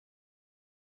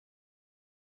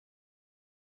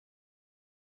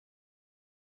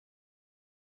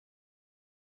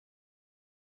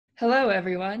Hello,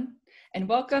 everyone, and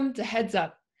welcome to Heads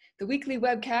Up, the weekly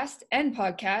webcast and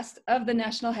podcast of the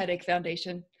National Headache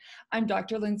Foundation. I'm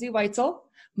Dr. Lindsay Weitzel,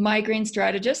 migraine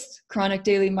strategist, chronic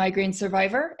daily migraine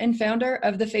survivor, and founder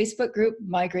of the Facebook group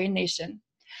Migraine Nation.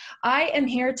 I am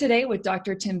here today with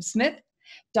Dr. Tim Smith.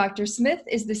 Dr. Smith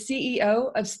is the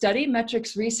CEO of Study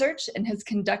Metrics Research and has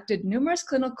conducted numerous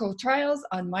clinical trials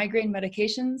on migraine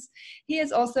medications. He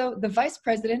is also the Vice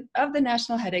President of the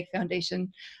National Headache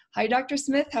Foundation. Hi, Dr.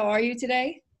 Smith. How are you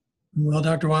today? Well,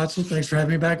 Dr. Weitzel, thanks for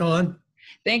having me back on.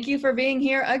 Thank you for being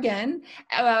here again.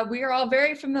 We are all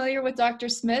very familiar with Dr.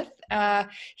 Smith.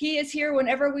 He is here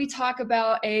whenever we talk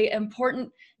about an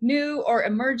important new or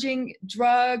emerging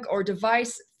drug or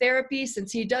device therapy,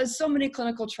 since he does so many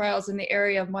clinical trials in the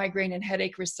area of migraine and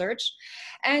headache research.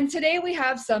 And today we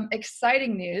have some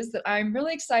exciting news that I'm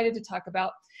really excited to talk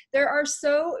about. There are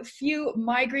so few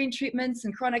migraine treatments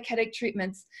and chronic headache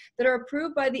treatments that are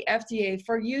approved by the FDA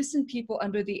for use in people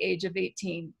under the age of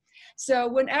 18. So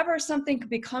whenever something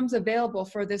becomes available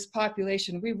for this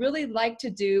population, we really like to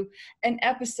do an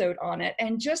episode on it.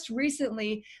 And just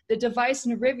recently, the device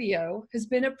Nerivio has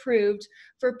been approved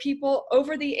for people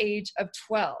over the age of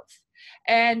 12.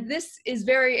 And this is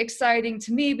very exciting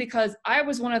to me because I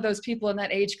was one of those people in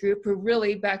that age group who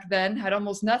really back then had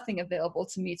almost nothing available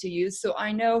to me to use. So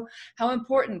I know how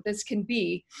important this can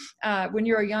be when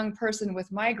you're a young person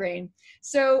with migraine.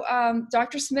 So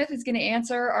Dr. Smith is going to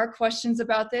answer our questions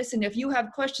about this. And if you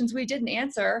have questions we didn't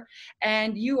answer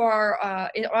and you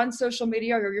are on social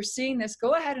media or you're seeing this,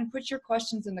 go ahead and put your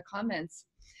questions in the comments.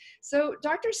 So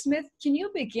Dr. Smith, can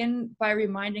you begin by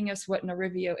reminding us what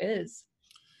Nerivio is?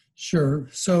 Sure.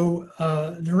 So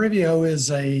Nerivio is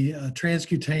a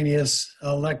transcutaneous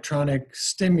electronic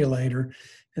stimulator,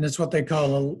 and it's what they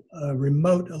call a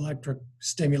remote electric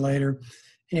stimulator.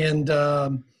 And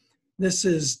this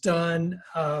is done,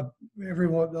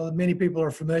 many people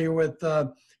are familiar with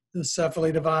the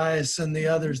Cephally device and the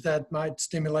others that might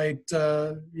stimulate,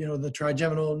 the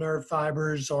trigeminal nerve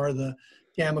fibers, or the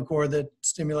gamma cord that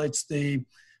stimulates the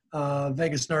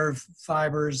vagus nerve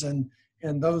fibers and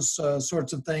those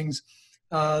sorts of things.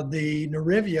 The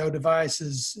Nerivio device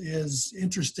is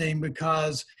interesting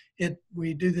because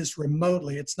we do this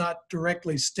remotely. It's not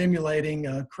directly stimulating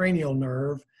a cranial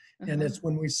nerve. And it's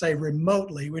when we say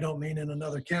remotely, we don't mean in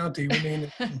another county. We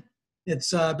mean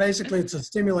it's basically it's a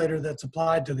stimulator that's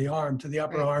applied to the arm, to the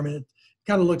upper arm. And it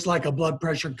kind of looks like a blood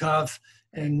pressure cuff,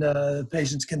 and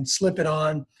patients can slip it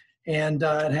on. And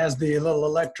it has the little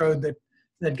electrode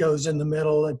that goes in the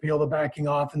middle and peel the backing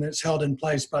off, and it's held in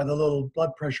place by the little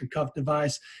blood pressure cuff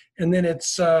device. And then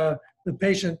it's the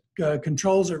patient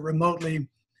controls it remotely.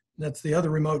 That's the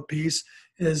other remote piece,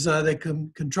 is they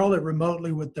can control it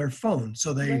remotely with their phone.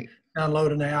 So they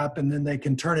download an app and then they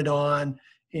can turn it on.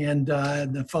 And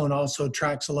the phone also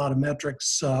tracks a lot of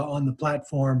metrics on the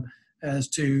platform as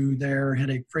to their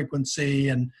headache frequency.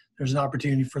 And there's an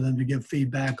opportunity for them to give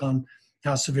feedback on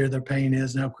how severe their pain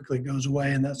is and how quickly it goes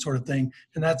away and that sort of thing.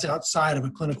 And that's outside of a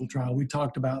clinical trial. We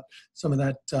talked about some of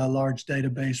that large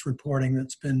database reporting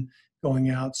that's been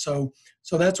going out. So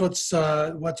that's what's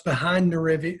behind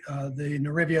Nerivio, the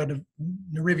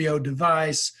Nerivio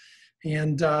device.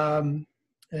 And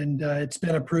it's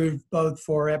been approved both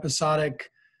for episodic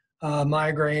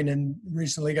migraine and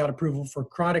recently got approval for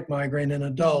chronic migraine in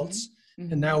adults.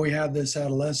 And now we have this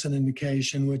adolescent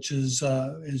indication, which is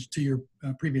to your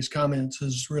previous comments,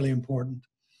 is really important.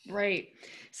 Right.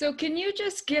 So can you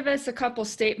just give us a couple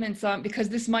statements on, because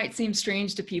this might seem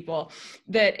strange to people,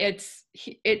 that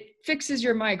it fixes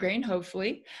your migraine,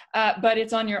 hopefully, but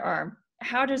it's on your arm.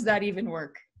 How does that even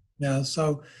work? Yeah.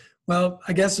 So, well,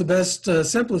 I guess the best,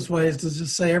 simplest way is to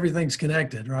just say everything's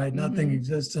connected, right? Nothing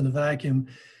exists in a vacuum.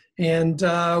 And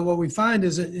what we find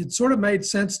is it sort of made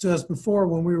sense to us before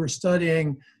when we were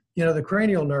studying, the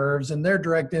cranial nerves and their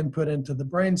direct input into the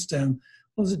brainstem.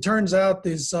 Well, as it turns out,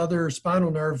 these other spinal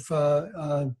nerve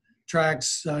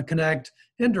tracts connect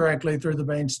indirectly through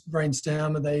the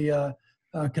brainstem, and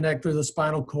they connect through the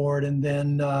spinal cord. And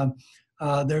then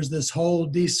there's this whole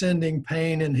descending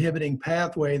pain inhibiting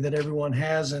pathway that everyone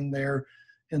has in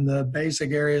the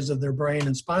basic areas of their brain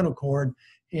and spinal cord.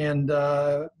 And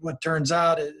what turns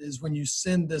out is when you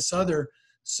send this other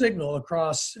signal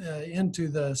across into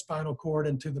the spinal cord,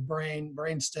 into the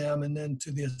brainstem, and then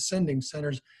to the ascending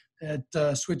centers,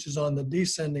 it switches on the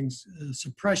descending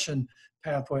suppression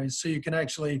pathways. So you can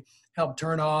actually help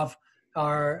turn off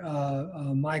our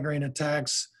migraine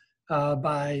attacks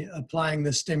by applying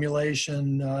the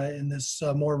stimulation in this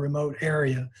more remote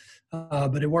area.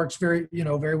 But it works very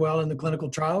well in the clinical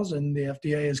trials, and the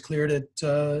FDA has cleared it,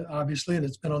 obviously, and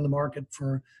it's been on the market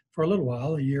for a little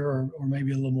while, a year or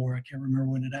maybe a little more. I can't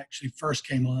remember when it actually first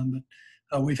came on,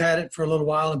 but we've had it for a little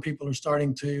while, and people are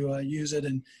starting to use it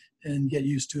and get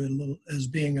used to it a little as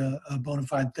being a bona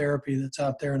fide therapy that's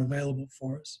out there and available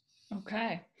for us.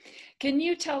 Okay. Can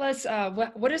you tell us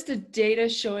what is the data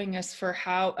showing us for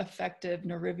how effective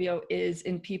Nerivio is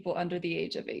in people under the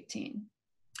age of 18?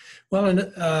 Well,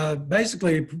 and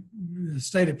basically,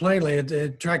 stated plainly,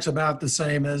 it tracks about the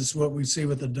same as what we see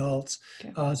with adults.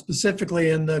 Okay. Specifically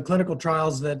in the clinical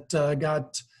trials that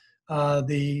got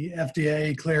the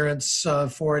FDA clearance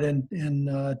for it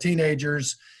in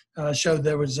teenagers, showed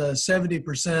there was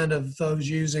 70% of those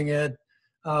using it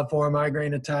for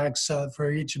migraine attacks.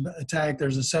 For each attack,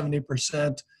 there's a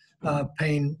 70%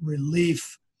 pain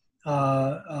relief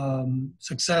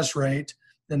success rate.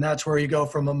 And that's where you go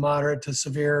from a moderate to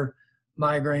severe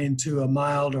migraine to a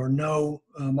mild or no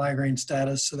migraine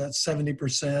status. So that's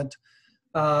 70%.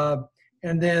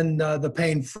 And then the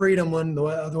pain freedom one, the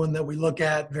other one that we look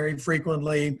at very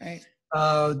frequently, right.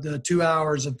 The 2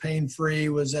 hours of pain free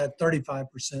was at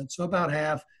 35%. So about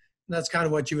half. And that's kind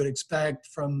of what you would expect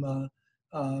from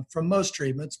most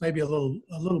treatments, maybe a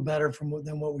little better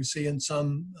than what we see in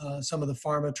some of the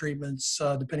pharma treatments,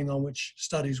 depending on which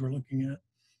studies we're looking at.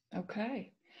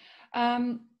 Okay.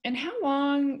 And how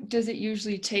long does it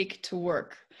usually take to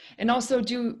work? And also,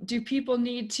 do people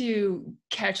need to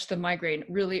catch the migraine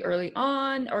really early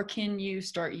on, or can you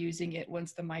start using it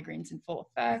once the migraine's in full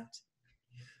effect?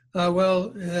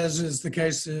 Well, as is the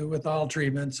case with all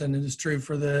treatments, and it is true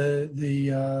for the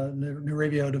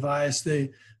Nerivio device, the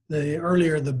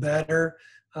earlier the better.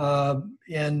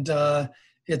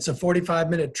 It's a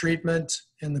 45-minute treatment.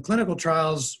 In the clinical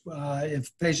trials, if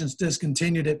patients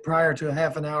discontinued it prior to a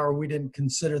half an hour, we didn't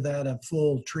consider that a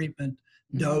full treatment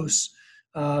dose.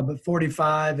 But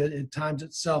 45, it times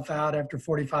itself out after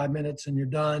 45 minutes and you're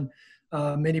done.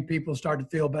 Many people start to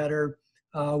feel better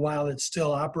while it's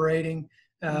still operating.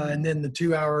 And then the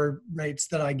 2-hour rates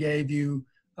that I gave you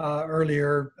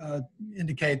earlier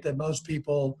indicate that most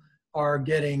people are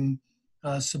getting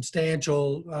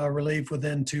substantial relief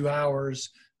within 2 hours,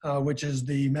 which is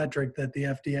the metric that the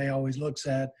FDA always looks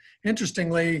at.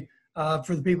 Interestingly,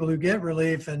 for the people who get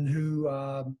relief and who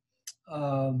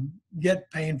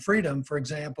get pain freedom, for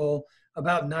example,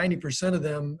 about 90% of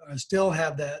them still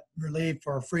have that relief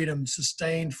or freedom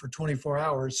sustained for 24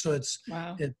 hours. So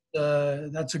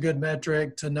that's a good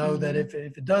metric to know that if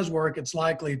it does work, it's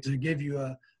likely to give you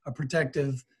a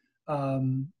protective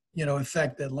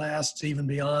effect that lasts even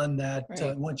beyond that.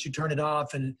 Right. Once you turn it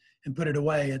off and put it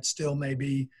away, it still may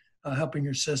be helping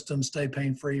your system stay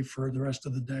pain-free for the rest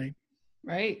of the day.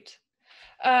 Right.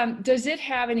 Does it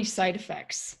have any side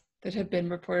effects that have been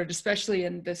reported, especially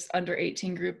in this under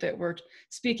 18 group that we're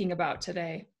speaking about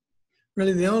today?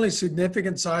 Really, the only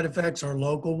significant side effects are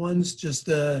local ones, just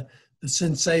the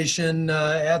sensation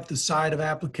at the site of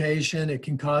application. It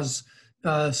can cause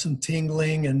some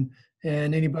tingling, and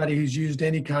anybody who's used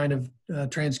any kind of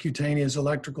transcutaneous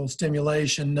electrical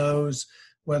stimulation knows,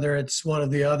 whether it's one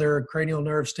of the other cranial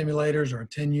nerve stimulators or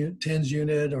a TENS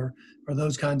unit or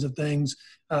those kinds of things,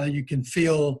 you can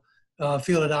feel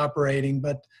it operating,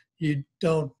 but you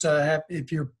don't have,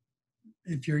 if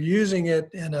you're using it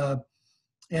in a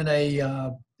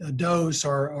dose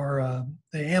or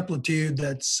the amplitude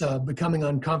that's becoming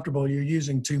uncomfortable, you're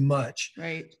using too much.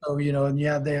 Right. So, and you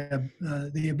have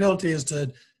the ability is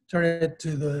to turn it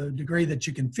to the degree that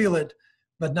you can feel it,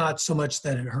 but not so much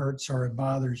that it hurts or it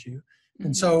bothers you.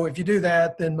 And so if you do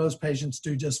that, then most patients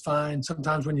do just fine.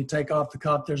 Sometimes when you take off the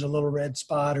cup, there's a little red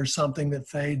spot or something that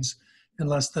fades in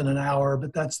less than an hour,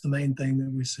 but that's the main thing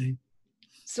that we see.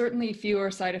 Certainly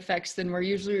fewer side effects than we're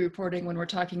usually reporting when we're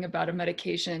talking about a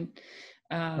medication.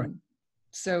 Right.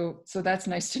 So that's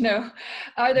nice to know.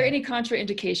 Are there any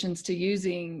contraindications to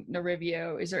using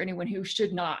Nerivio? Is there anyone who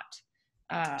should not?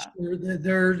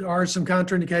 There are some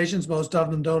contraindications. Most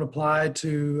of them don't apply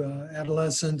to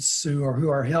adolescents who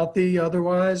are healthy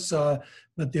otherwise,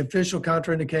 but the official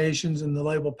contraindications in the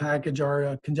label package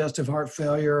are congestive heart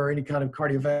failure or any kind of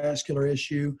cardiovascular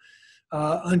issue,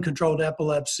 uncontrolled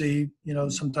epilepsy.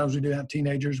 Sometimes we do have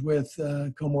teenagers with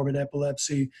comorbid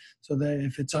epilepsy, so that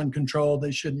if it's uncontrolled,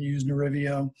 they shouldn't use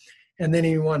Nerivio. And then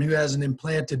anyone who has an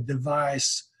implanted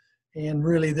device, and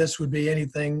really this would be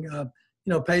anything.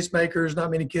 Pacemakers,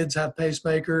 not many kids have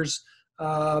pacemakers,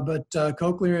 but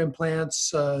cochlear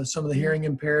implants, some of the hearing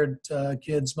impaired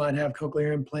kids might have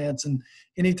cochlear implants. And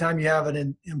anytime you have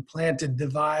an implanted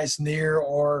device near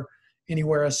or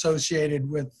anywhere associated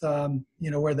with,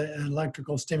 where the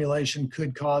electrical stimulation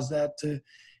could cause that to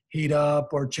heat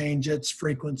up or change its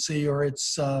frequency or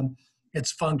its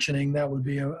functioning. That would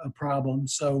be a problem.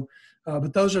 So,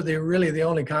 but those are really the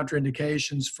only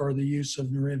contraindications for the use of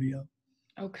Nerivio.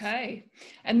 Okay.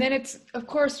 And then it's, of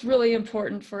course, really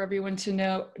important for everyone to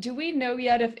know, do we know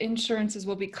yet if insurances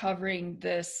will be covering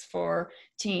this for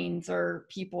teens or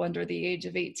people under the age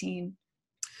of 18?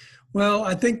 Well,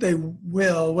 I think they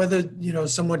will. Whether,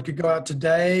 someone could go out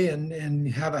today and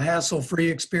have a hassle-free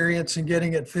experience in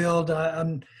getting it filled.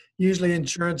 I'm usually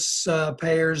insurance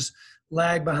payers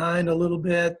lag behind a little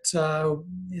bit.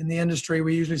 In the industry,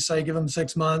 we usually say give them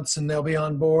 6 months and they'll be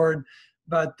on board.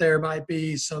 But there might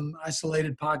be some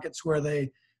isolated pockets where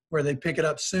they pick it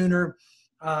up sooner.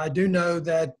 I do know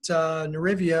that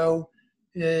Norivio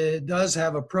does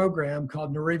have a program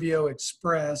called Norivio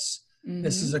Express. Mm-hmm.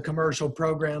 This is a commercial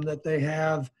program that they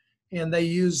have, and they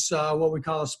use what we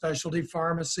call a specialty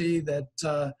pharmacy that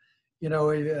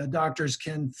doctors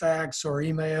can fax or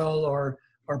email or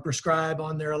prescribe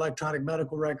on their electronic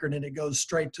medical record, and it goes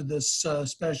straight to this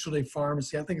specialty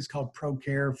pharmacy. I think it's called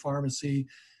ProCare Pharmacy.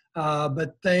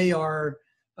 But they are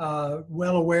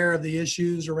well aware of the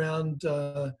issues around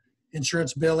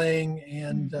insurance billing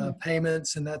and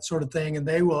payments and that sort of thing. And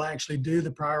they will actually do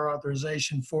the prior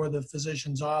authorization for the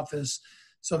physician's office.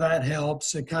 So that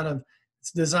helps.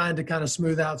 It's designed to kind of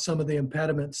smooth out some of the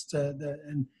impediments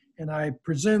and I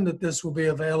presume that this will be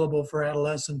available for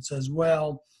adolescents as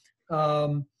well.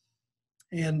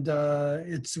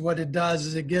 It's what it does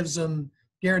is it gives them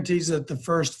guarantees that the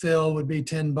first fill would be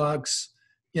 $10,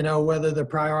 whether the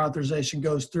prior authorization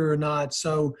goes through or not.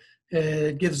 So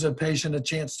it gives a patient a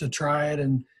chance to try it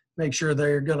and make sure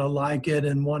they're going to like it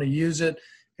and want to use it.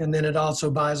 And then it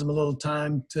also buys them a little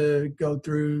time to jump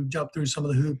through some of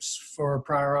the hoops for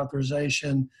prior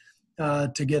authorization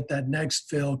to get that next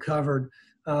fill covered.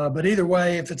 But either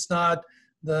way, if it's not,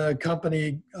 the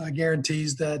company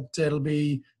guarantees that it'll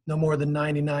be no more than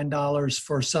 $99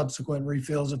 for subsequent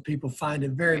refills if people find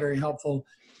it very, very helpful,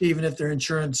 even if their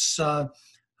insurance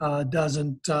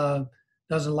doesn't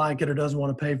like it or doesn't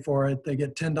want to pay for it. They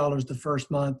get $10 the first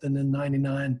month and then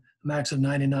 $99, a max of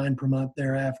 $99 per month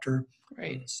thereafter.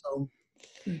 Right. So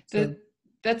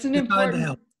that's an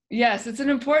important. Yes, it's an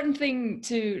important thing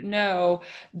to know.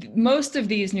 Most of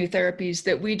these new therapies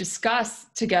that we discuss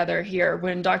together here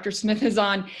when Dr. Smith is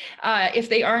on, if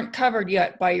they aren't covered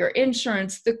yet by your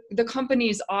insurance, the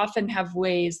companies often have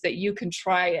ways that you can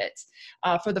try it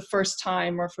for the first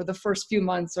time or for the first few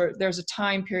months, or there's a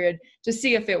time period to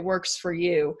see if it works for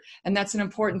you. And that's an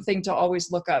important thing to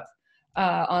always look up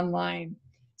online.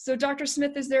 So Dr.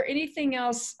 Smith, is there anything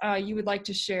else you would like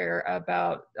to share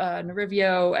about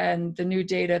Nerivio and the new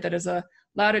data that has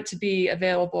allowed it to be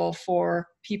available for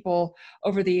people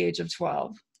over the age of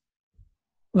 12?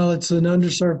 Well, it's an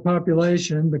underserved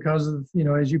population because of,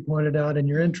 as you pointed out in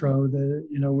your intro, there's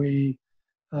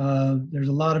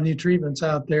a lot of new treatments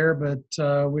out there, but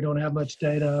we don't have much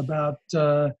data about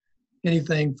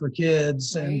anything for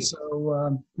kids. Right. And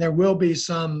so there will be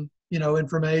some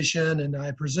information, and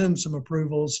I presume some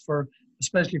approvals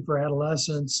especially for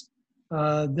adolescents.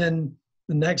 Then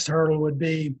the next hurdle would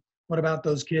be, what about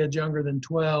those kids younger than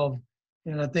 12?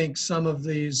 And I think some of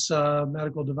these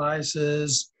medical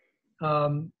devices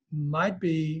might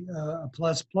be a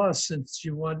plus since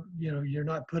you're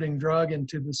not putting drug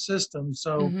into the system.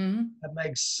 So that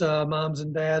makes moms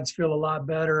and dads feel a lot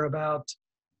better about,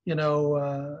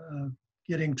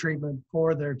 getting treatment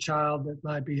for their child that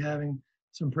might be having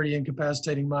some pretty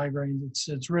incapacitating migraines.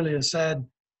 It's really a sad,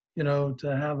 to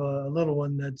have a little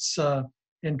one that's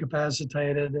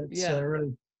incapacitated.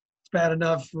 It's bad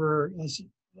enough for us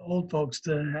old folks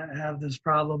to have this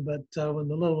problem, but when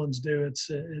the little ones do,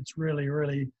 it's really,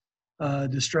 really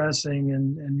distressing,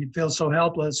 and you feel so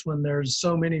helpless when there's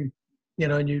so many,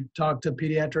 and you talk to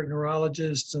pediatric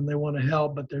neurologists and they want to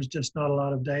help, but there's just not a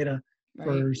lot of data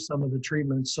for some of the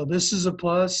treatments. So this is a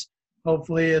plus.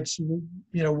 Hopefully it's,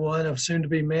 one of soon to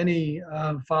be many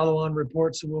follow-on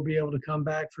reports that we'll be able to come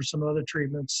back for some other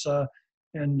treatments.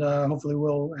 And hopefully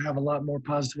we'll have a lot more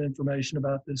positive information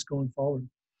about this going forward.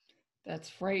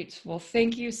 That's right. Well,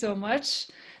 thank you so much,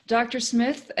 Dr.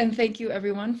 Smith, and thank you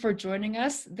everyone for joining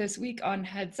us this week on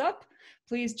Heads Up.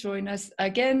 Please join us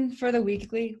again for the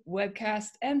weekly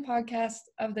webcast and podcast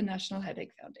of the National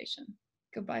Headache Foundation.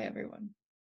 Goodbye, everyone.